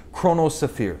Chrono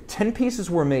Saphir. 10 pieces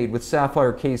were made with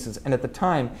sapphire cases, and at the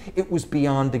time, it was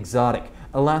beyond exotic.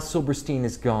 Alas Silberstein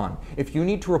is gone. If you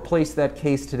need to replace that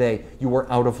case today, you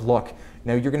are out of luck.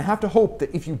 Now, you're going to have to hope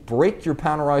that if you break your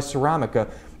Panerai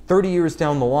Ceramica 30 years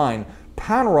down the line,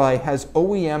 Panerai has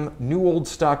OEM new old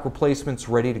stock replacements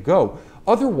ready to go.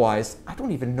 Otherwise, I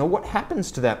don't even know what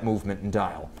happens to that movement and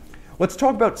dial. Let's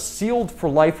talk about sealed for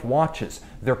life watches.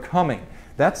 They're coming.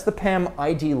 That's the PAM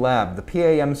ID Lab, the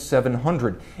PAM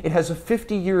 700. It has a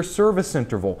 50-year service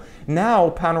interval.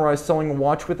 Now, Panerai is selling a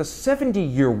watch with a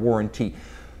 70-year warranty.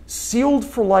 Sealed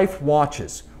for life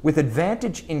watches with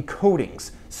advantage in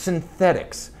coatings,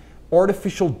 synthetics,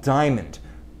 artificial diamond,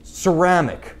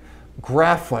 ceramic,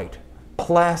 graphite,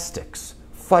 plastics,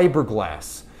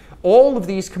 fiberglass. All of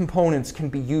these components can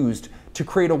be used to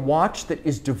create a watch that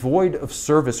is devoid of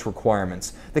service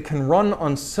requirements, that can run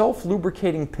on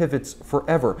self-lubricating pivots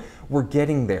forever. We're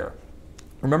getting there.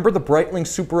 Remember the Breitling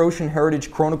Super Ocean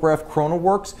Heritage chronograph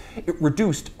ChronoWorks? It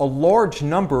reduced a large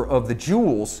number of the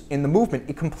jewels in the movement.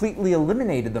 It completely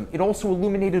eliminated them. It also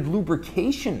eliminated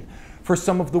lubrication for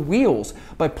some of the wheels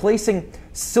by placing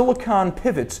silicon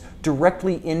pivots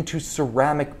directly into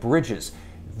ceramic bridges.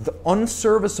 The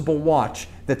unserviceable watch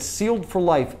that's sealed for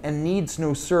life and needs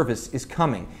no service is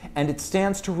coming, and it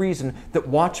stands to reason that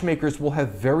watchmakers will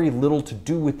have very little to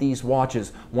do with these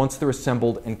watches once they're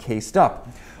assembled and cased up.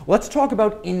 Let's talk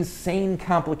about insane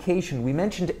complication. We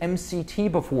mentioned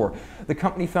MCT before, the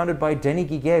company founded by Denis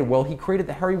Guiguet. Well, he created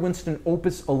the Harry Winston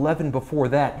Opus 11 before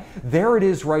that. There it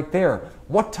is right there.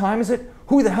 What time is it?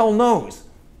 Who the hell knows?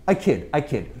 I kid.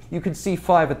 You can see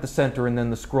 5 at the center and then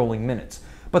the scrolling minutes.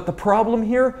 But the problem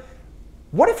here,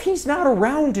 what if he's not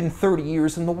around in 30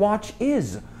 years and the watch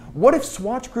is? What if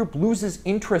Swatch Group loses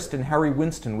interest in Harry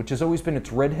Winston, which has always been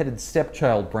its red-headed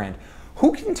stepchild brand?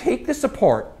 Who can take this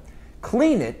apart,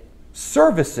 clean it,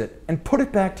 service it, and put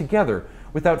it back together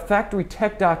without factory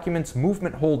tech documents,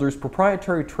 movement holders,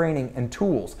 proprietary training, and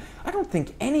tools? I don't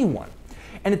think anyone.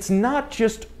 And it's not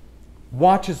just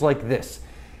watches like this.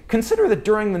 Consider that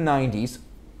during the 90s,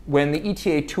 when the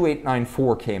ETA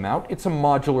 2894 came out, it's a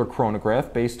modular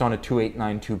chronograph based on a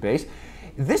 2892 base.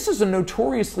 This is a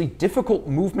notoriously difficult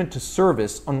movement to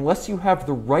service unless you have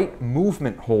the right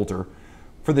movement holder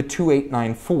for the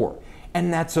 2894.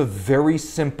 And that's a very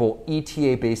simple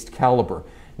ETA-based caliber.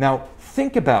 Now,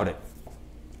 think about it.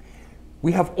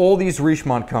 We have all these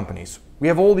Richemont companies. We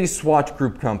have all these Swatch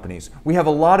Group companies. We have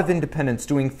a lot of independents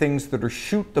doing things that are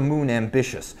shoot-the-moon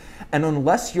ambitious. And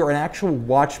unless you're an actual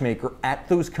watchmaker at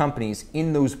those companies,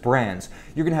 in those brands,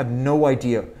 you're going to have no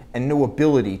idea and no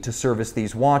ability to service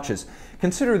these watches.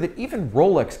 Consider that even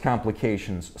Rolex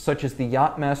complications, such as the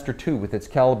Yachtmaster II with its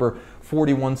caliber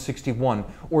 4161,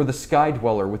 or the Sky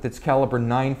Dweller with its caliber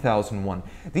 9001,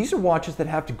 these are watches that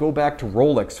have to go back to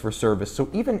Rolex for service, so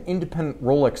even independent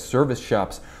Rolex service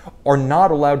shops are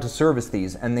not allowed to service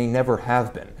these, and they never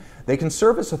have been. They can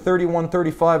service a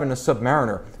 3135 and a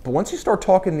Submariner, but once you start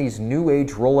talking these new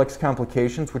age Rolex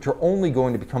complications, which are only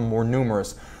going to become more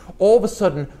numerous, all of a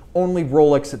sudden only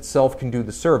Rolex itself can do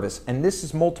the service, and this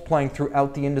is multiplying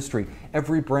throughout the industry.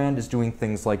 Every brand is doing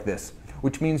things like this,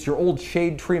 which means your old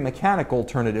shade tree mechanic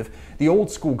alternative, the old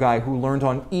school guy who learned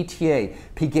on ETA,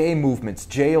 Piguet movements,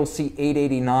 JLC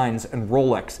 889s, and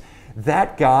Rolex,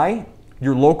 that guy,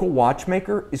 your local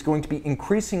watchmaker, is going to be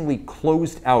increasingly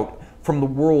closed out from the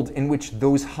world in which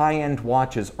those high-end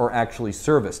watches are actually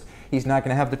serviced. He's not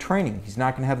going to have the training, he's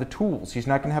not going to have the tools, he's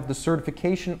not going to have the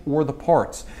certification or the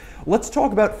parts. Let's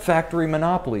talk about factory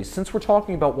monopolies. Since we're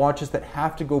talking about watches that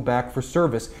have to go back for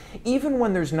service, even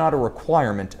when there's not a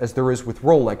requirement, as there is with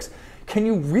Rolex, can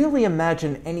you really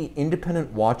imagine any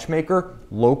independent watchmaker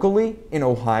locally in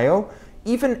Ohio,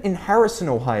 even in Harrison,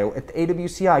 Ohio, at the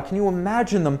AWCI, can you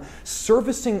imagine them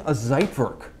servicing a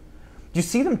Zeitwerk? Do you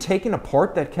see them taking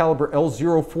apart that caliber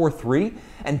L043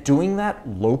 and doing that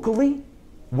locally?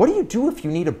 What do you do if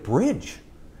you need a bridge?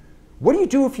 What do you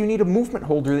do if you need a movement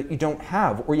holder that you don't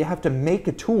have, or you have to make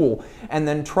a tool and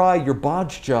then try your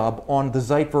bodge job on the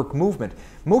Zeitwerk movement?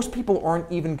 Most people aren't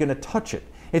even going to touch it.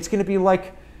 It's going to be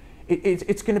like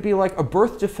a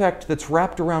birth defect that's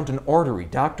wrapped around an artery.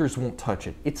 Doctors won't touch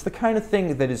it. It's the kind of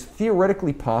thing that is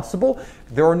theoretically possible.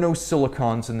 There are no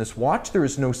silicons in this watch. There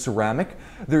is no ceramic.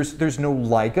 There's no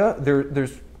LIGA.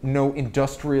 There's no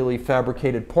industrially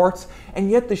fabricated parts,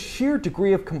 and yet the sheer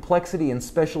degree of complexity and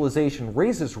specialization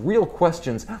raises real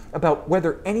questions about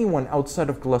whether anyone outside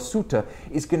of Glasuta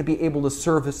is going to be able to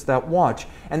service that watch.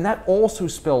 And that also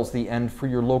spells the end for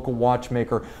your local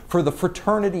watchmaker, for the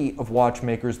fraternity of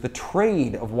watchmakers, the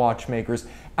trade of watchmakers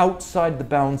outside the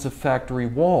bounds of factory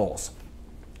walls.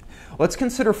 Let's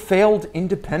consider failed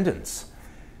independence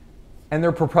and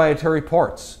their proprietary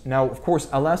parts. Now, of course,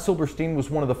 Alain Silberstein was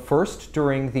one of the first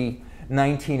during the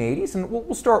 1980s, and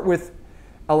we'll start with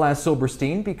Alain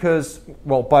Silberstein because,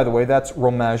 well, by the way, that's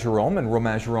Romain Gauthier, and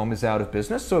Romain Gauthier is out of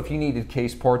business, so if you needed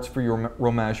case parts for your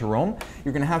Romain Gauthier,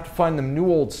 you're going to have to find them new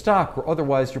old stock, or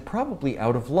otherwise you're probably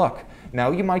out of luck.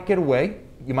 Now, you might get away.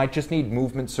 You might just need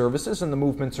movement services, and the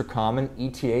movements are common,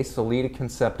 ETA, Solida,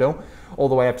 Concepto,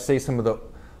 although I have to say some of the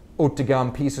haute de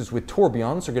gamme pieces with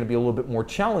tourbillons are going to be a little bit more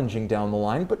challenging down the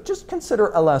line, but just consider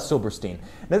Alain Silberstein.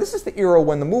 Now, this is the era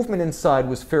when the movement inside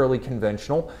was fairly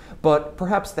conventional, but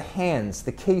perhaps the hands,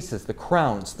 the cases, the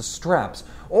crowns, the straps,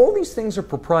 all these things are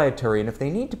proprietary, and if they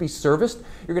need to be serviced,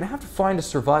 you're going to have to find a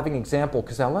surviving example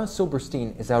because Alain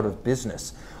Silberstein is out of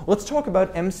business. Let's talk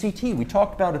about MCT. We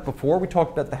talked about it before. We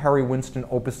talked about the Harry Winston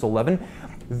Opus 11.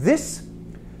 This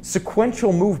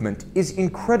sequential movement is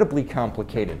incredibly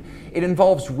complicated. It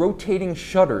involves rotating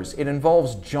shutters. It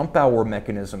involves jump hour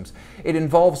mechanisms. It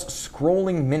involves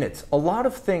scrolling minutes. A lot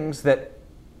of things that,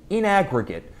 in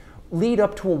aggregate, lead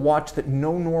up to a watch that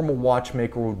no normal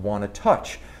watchmaker would want to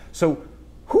touch. So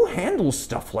who handles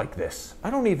stuff like this?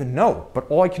 I don't even know, but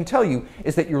all I can tell you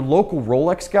is that your local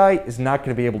Rolex guy is not going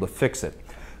to be able to fix it.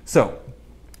 So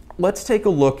let's take a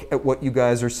look at what you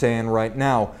guys are saying right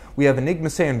now. We have Enigma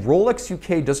saying Rolex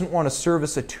UK doesn't want to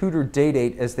service a Tudor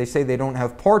day-date as they say they don't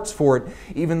have parts for it,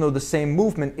 even though the same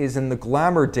movement is in the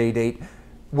Glamour day-date.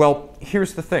 Well,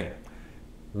 here's the thing.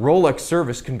 Rolex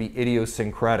service can be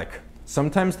idiosyncratic.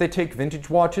 Sometimes they take vintage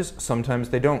watches, sometimes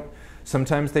they don't.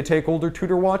 Sometimes they take older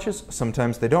Tudor watches,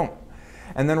 sometimes they don't.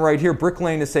 And then right here, Brick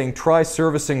Lane is saying, try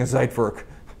servicing a Zeitwerk.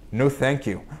 No thank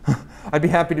you. I'd be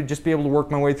happy to just be able to work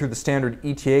my way through the standard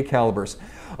ETA calibers.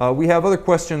 We have other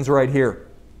questions right here.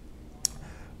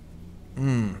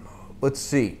 Let's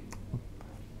see.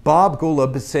 Bob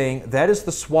Golub is saying, that is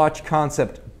the swatch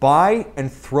concept. Buy and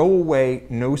throw away,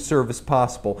 no service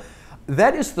possible.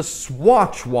 That is the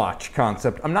Swatch watch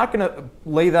concept. I'm not going to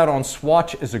lay that on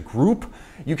Swatch as a group.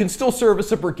 You can still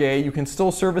service a Breguet, you can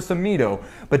still service a Mito,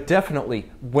 but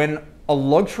definitely when a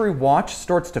luxury watch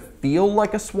starts to feel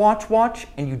like a Swatch watch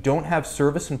and you don't have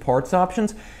service and parts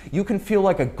options, you can feel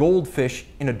like a goldfish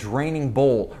in a draining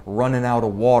bowl running out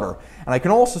of water. And I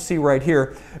can also see right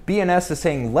here, BNS is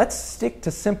saying, let's stick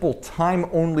to simple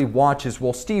time-only watches,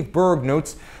 while Steve Berg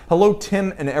notes, hello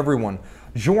Tim and everyone.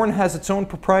 Journe has its own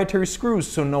proprietary screws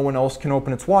so no one else can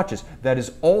open its watches. That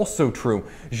is also true.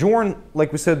 Journe,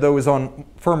 like we said though, is on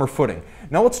firmer footing.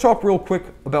 Now let's talk real quick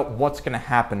about what's going to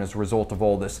happen as a result of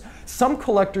all this. Some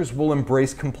collectors will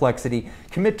embrace complexity,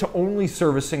 commit to only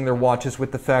servicing their watches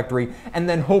with the factory, and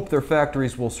then hope their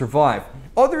factories will survive.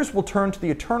 Others will turn to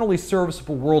the eternally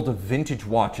serviceable world of vintage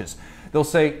watches. They'll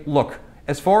say, look,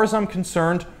 as far as I'm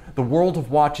concerned, the world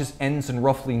of watches ends in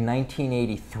roughly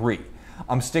 1983.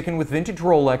 I'm sticking with vintage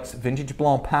Rolex, vintage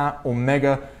Blancpain,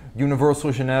 Omega,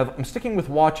 Universal Genève. I'm sticking with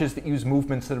watches that use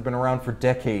movements that have been around for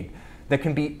decades, that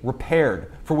can be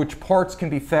repaired, for which parts can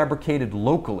be fabricated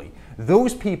locally.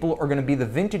 Those people are going to be the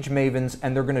vintage mavens,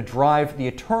 and they're going to drive the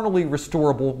eternally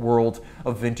restorable world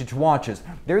of vintage watches.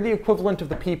 They're the equivalent of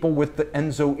the people with the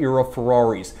Enzo-era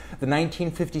Ferraris, the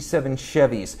 1957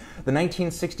 Chevys, the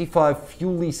 1965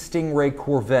 Fuely Stingray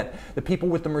Corvette, the people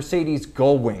with the Mercedes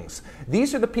Gullwings.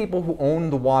 These are the people who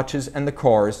own the watches and the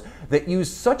cars that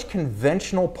use such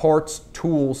conventional parts,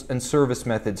 tools, and service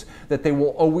methods that they will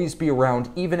always be around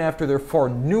even after their far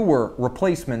newer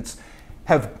replacements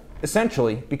have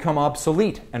essentially become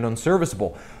obsolete and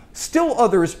unserviceable. Still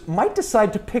others might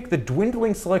decide to pick the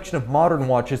dwindling selection of modern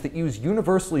watches that use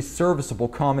universally serviceable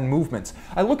common movements.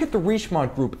 I look at the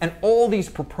Richemont group and all these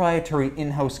proprietary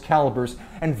in-house calibers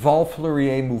and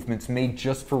Val-Fleurier movements made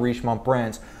just for Richemont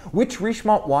brands. Which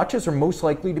Richemont watches are most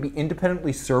likely to be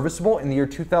independently serviceable in the year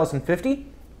 2050?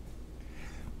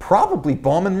 Probably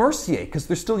Baume & Mercier, because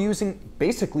they're still using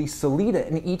basically Sellita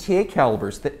and ETA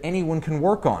calibers that anyone can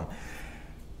work on.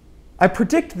 I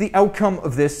predict the outcome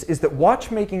of this is that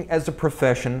watchmaking as a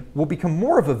profession will become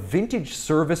more of a vintage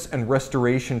service and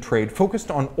restoration trade focused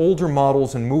on older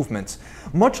models and movements,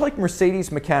 much like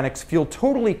Mercedes mechanics feel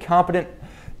totally competent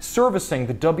servicing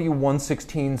the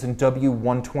W116s and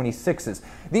W126s.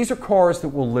 These are cars that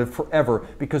will live forever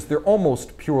because they're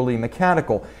almost purely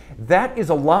mechanical. That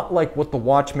is a lot like what the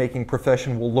watchmaking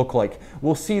profession will look like.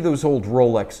 We'll see those old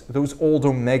Rolex, those old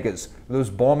Omegas,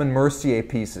 those Baume & Mercier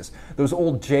pieces, those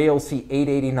old JLC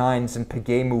 889s and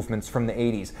Piguet movements from the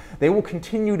 80s. They will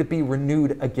continue to be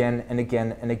renewed again and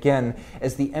again and again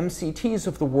as the MCTs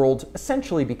of the world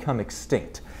essentially become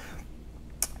extinct.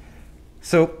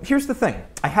 So here's the thing,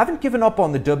 I haven't given up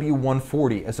on the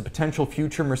W140 as a potential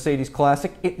future Mercedes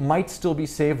classic. It might still be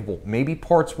savable. Maybe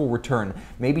parts will return.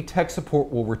 Maybe tech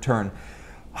support will return.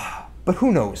 But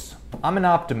who knows? I'm an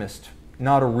optimist,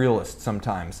 not a realist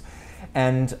sometimes.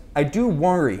 And I do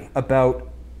worry about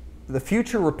the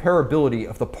future repairability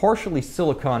of the partially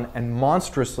silicon and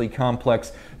monstrously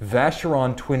complex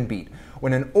Vacheron Twin Beat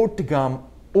when an haute de gamme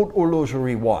haute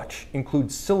horlogerie watch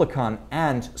includes silicon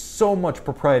and so much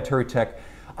proprietary tech.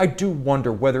 I do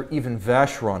wonder whether even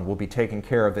Vacheron will be taking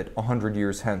care of it 100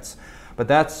 years hence. But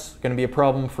that's going to be a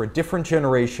problem for a different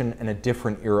generation and a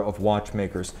different era of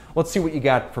watchmakers. Let's see what you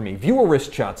got for me. Viewer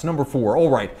wrist shots, number 4. All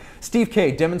right. Steve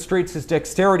K demonstrates his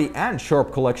dexterity and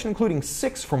sharp collection, including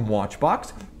 6 from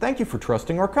Watchbox. Thank you for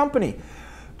trusting our company.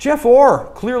 Jeff R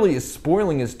clearly is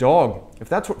spoiling his dog. If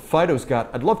that's what Fido's got,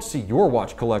 I'd love to see your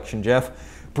watch collection, Jeff.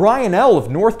 Brian L.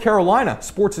 of North Carolina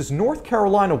sports his North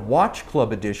Carolina Watch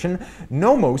Club edition,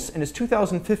 Nomos, and his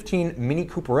 2015 Mini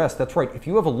Cooper S. That's right, if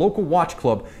you have a local watch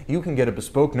club, you can get a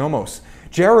bespoke Nomos.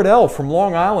 Jared L. from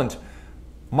Long Island,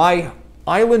 my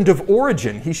island of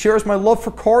origin. He shares my love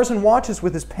for cars and watches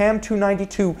with his PAM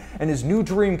 292 and his new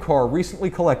dream car recently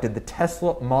collected, the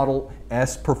Tesla Model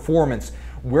S Performance.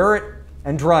 Wear it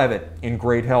and drive it in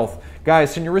great health.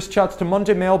 Guys, send your wrist shots to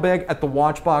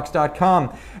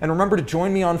mondaymailbag@thewatchbox.com. And remember to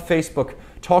join me on Facebook.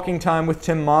 Talking Time with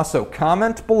Tim Masso.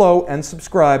 Comment below and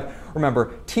subscribe.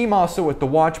 Remember,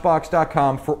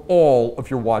 tmasso@thewatchbox.com for all of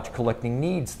your watch collecting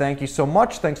needs. Thank you so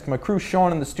much. Thanks to my crew,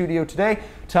 Sean, in the studio today.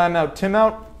 Time out, Tim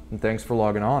out, and thanks for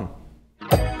logging on.